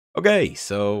Okay,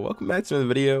 so welcome back to another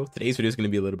video. Today's video is going to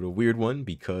be a little bit of a weird one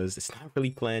because it's not really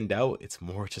planned out. It's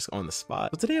more just on the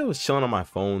spot. So today I was chilling on my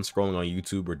phone, scrolling on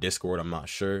YouTube or Discord, I'm not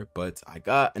sure, but I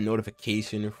got a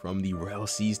notification from the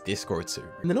RELL's Discord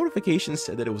server. And the notification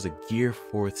said that it was a Gear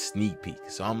 4th sneak peek.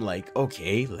 So I'm like,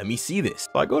 okay, let me see this.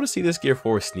 So I go to see this Gear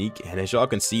 4 sneak, and as y'all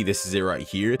can see, this is it right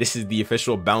here. This is the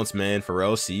official bounce man for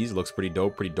RELL's. Looks pretty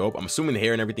dope, I'm assuming the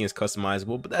hair and everything is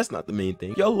customizable, but that's not the main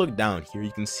thing. Y'all look down here,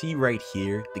 you can see right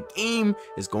here, the game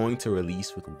is going to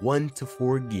release with 1 to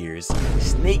 4 gears.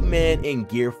 Snake Man and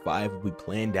Gear 5 will be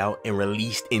planned out and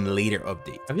released in later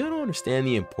updates. If y'all don't understand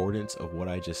the importance of what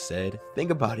I just said,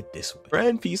 think about it this way.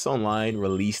 Grand Peace Online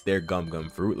released their Gum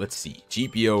Fruit. Let's see,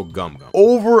 GPO Gum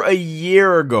over a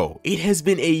year ago. It has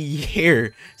been a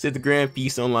year since the Grand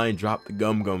Peace Online dropped the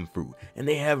Gum Fruit, and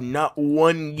they have not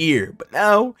one gear. But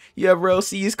now you have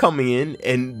RELL's coming in,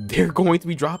 and they're going to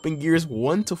be dropping gears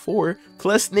 1 to 4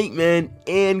 plus Snake Man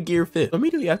and Gear 5. So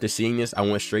immediately after seeing this, I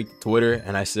went straight to Twitter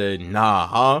and I said,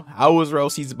 nah, how was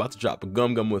RELL's about to drop a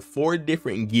Gum with 4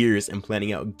 different gears and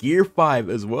planning out Gear 5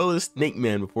 as well as Snake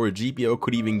Man before GPO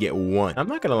could even get 1? I'm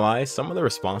not gonna lie, some of the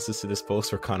responses to this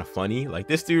post were kind of funny. Like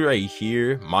this dude right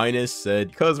here, Minus, said,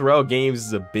 because RELL Games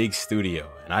is a big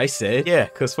studio. And I said, yeah,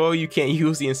 because for you can't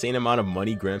use the insane amount of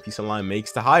money Grand Peace Online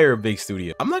makes to hire a big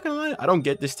studio. I'm not gonna lie, I don't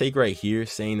get this take right here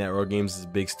saying that RELL Games is a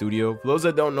big studio. For those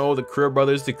that don't know, the Career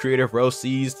Brothers, the creator of RELL's,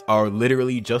 are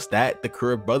literally just that, the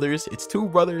Career Brothers. It's 2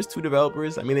 brothers, 2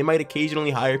 developers. I mean, they might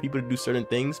occasionally hire people to do certain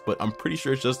things, but I'm pretty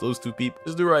sure it's just those 2 people.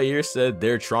 This dude right here said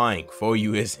they're trying, for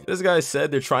you isn't. This guy said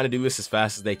they're trying to do this as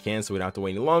fast as they can so we don't have to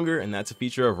wait any longer, and that's a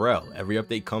feature of RELL. Every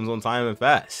update comes on time and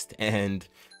fast. And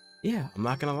yeah, I'm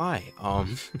not gonna lie,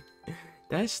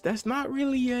 that's not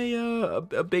really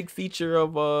a big feature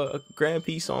of Grand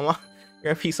Peace Online.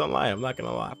 Grand Peace Online, I'm not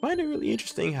gonna lie. I find it really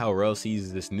interesting how RELL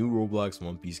sees this new Roblox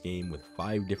One Piece game with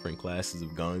 5 different classes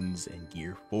of guns and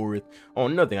Gear 4th. Oh,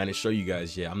 another thing I didn't show you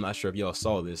guys yet. I'm not sure if y'all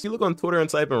saw this. If you look on Twitter and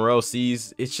type in RELL's,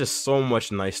 it's just so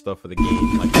much nice stuff for the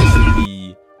game. Like this is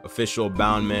the official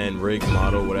bound man rig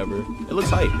model, whatever. It looks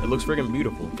hype. It looks freaking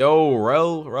beautiful. Yo,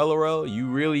 RELL, you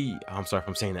really, I'm sorry if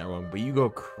I'm saying that wrong, but you go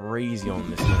crazy on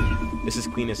this, man. This is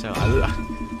clean as hell.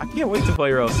 I can't wait to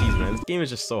play RELL's, man. This game is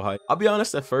just so hype. I'll be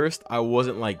honest, at first I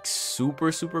wasn't like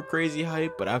super crazy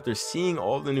hype, but after seeing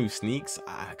all the new sneaks,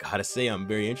 I gotta say I'm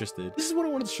very interested. This is what I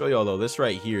wanted to show y'all though. This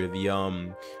right here, the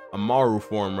Amaru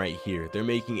form right here. They're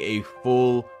making a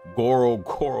full Goro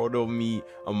no Mi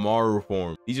Amaru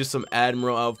form. These are some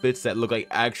Admiral outfits that look like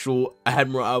actual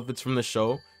Admiral outfits from the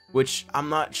show, which I'm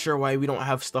not sure why we don't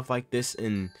have stuff like this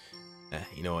in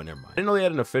you know what, never mind. I didn't know they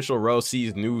had an official RELL's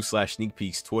news/sneak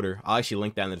peeks Twitter. I'll actually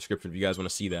link that in the description if you guys want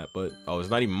to see that, but oh, there's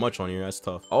not even much on here. That's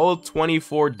tough. All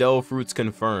 24 Del fruits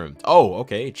confirmed. Oh,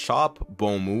 okay. Chop,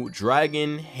 Bomu,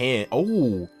 Dragon, Hand.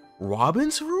 Oh,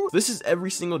 Robin's fruit? This is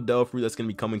every single Del fruit that's gonna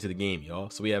be coming to the game, y'all.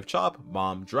 So we have Chop,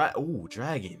 Bomb,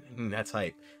 Dragon. That's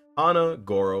hype. Ana,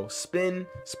 Goro, Spin,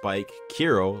 Spike,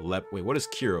 Kiro, Wait, what is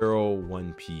Kiro? Kiro,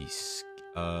 One Piece.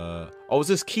 Oh, is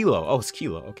this Kilo? Oh, it's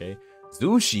Kilo. Okay.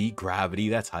 Zushi, Gravity,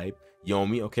 that's hype.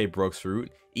 Yomi, okay, Brooks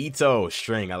Fruit. Ito,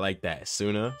 String, I like that.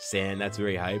 Suna, Sand, that's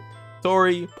very hype.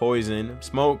 Tori, Poison,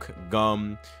 Smoke,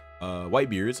 Gum,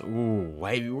 Whitebeards. Ooh,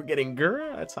 we're getting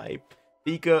girl, that's hype.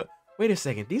 Pika. Wait a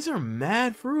second, these are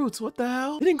mad fruits. What the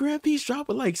hell? Didn't Grand Peace drop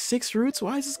with like 6 fruits?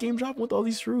 Why is this game dropping with all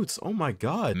these fruits? Oh my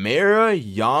god. Mera,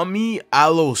 Yami,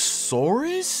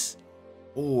 Allosaurus?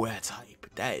 Oh, that's hype.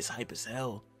 That is hype as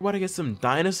hell. We're about to get some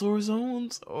dinosaur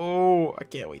zones. Oh, I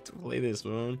can't wait to play this,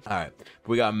 man. All right,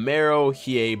 we got Mero,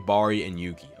 Hiei, Bari, and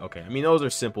Yuki. Okay, I mean, those are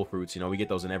simple fruits. You know, we get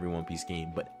those in every One Piece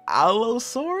game. But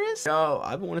Allosaurus? Yo,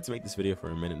 I've been wanting to make this video for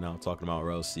a minute now, talking about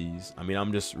RELL's. I mean,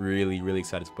 I'm just really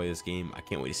excited to play this game. I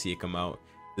can't wait to see it come out.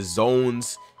 The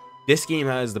zones. This game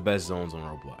has the best zones on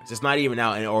Roblox. It's not even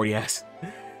out, and it already has.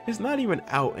 It's not even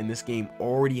out, and this game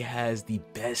already has the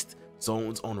best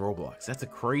zones on Roblox. That's a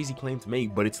crazy claim to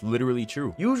make, but it's literally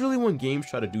true. Usually when games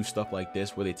try to do stuff like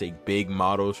this, where they take big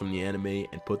models from the anime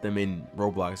and put them in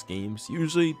Roblox games,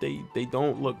 usually they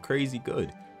don't look crazy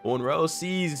good. But when RELL's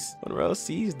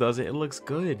does it, it looks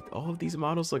good. All of these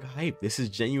models look hype. This is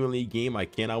genuinely a game I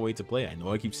cannot wait to play. I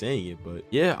know I keep saying it, but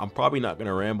yeah, I'm probably not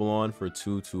gonna ramble on for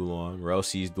too long.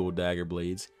 RELL's dual dagger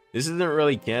blades. This isn't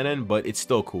really canon, but it's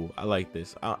still cool. I like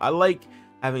this. I like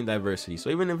having diversity, so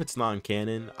even if it's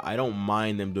non-canon, I don't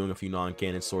mind them doing a few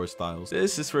non-canon sword styles.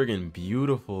 This is friggin'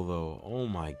 beautiful though. Oh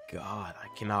my god,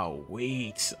 I cannot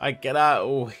wait. I cannot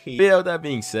wait. But yeah, with that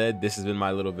being said, this has been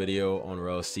my little video on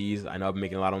RELL's. I know I've been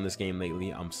making a lot on this game lately.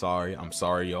 I'm sorry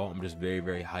y'all. I'm just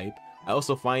very hype. I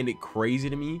also find it crazy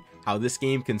to me how this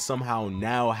game can somehow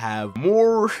now have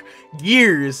more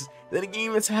gears then a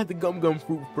game that's had the Gum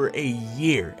Fruit for a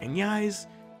year. And guys,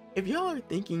 if y'all are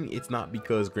thinking it's not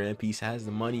because Grand Peace has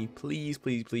the money, please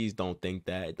don't think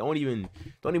that. Don't even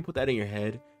put that in your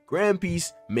head. Grand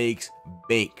Peace makes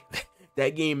bank.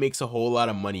 That game makes a whole lot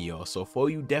of money, y'all. So for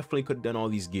you definitely could have done all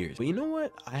these gears. But you know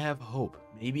what? I have hope.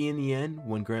 Maybe in the end,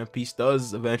 when Grand Peace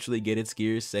does eventually get its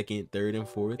gears, 2nd, 3rd, and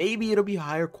 4th, maybe it'll be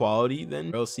higher quality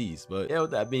than RELL C's. But yeah,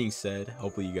 with that being said,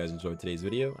 hopefully you guys enjoyed today's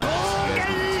video.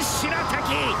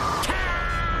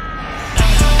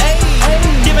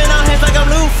 Giving out hands like I'm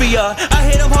Luffy, I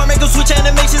hit them hard, make them switch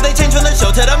animations, they change from the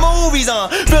show to the movies,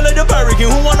 feel like the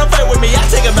Hurricane, who wanna fight with me? I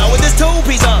take him out with this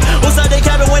 2-piece.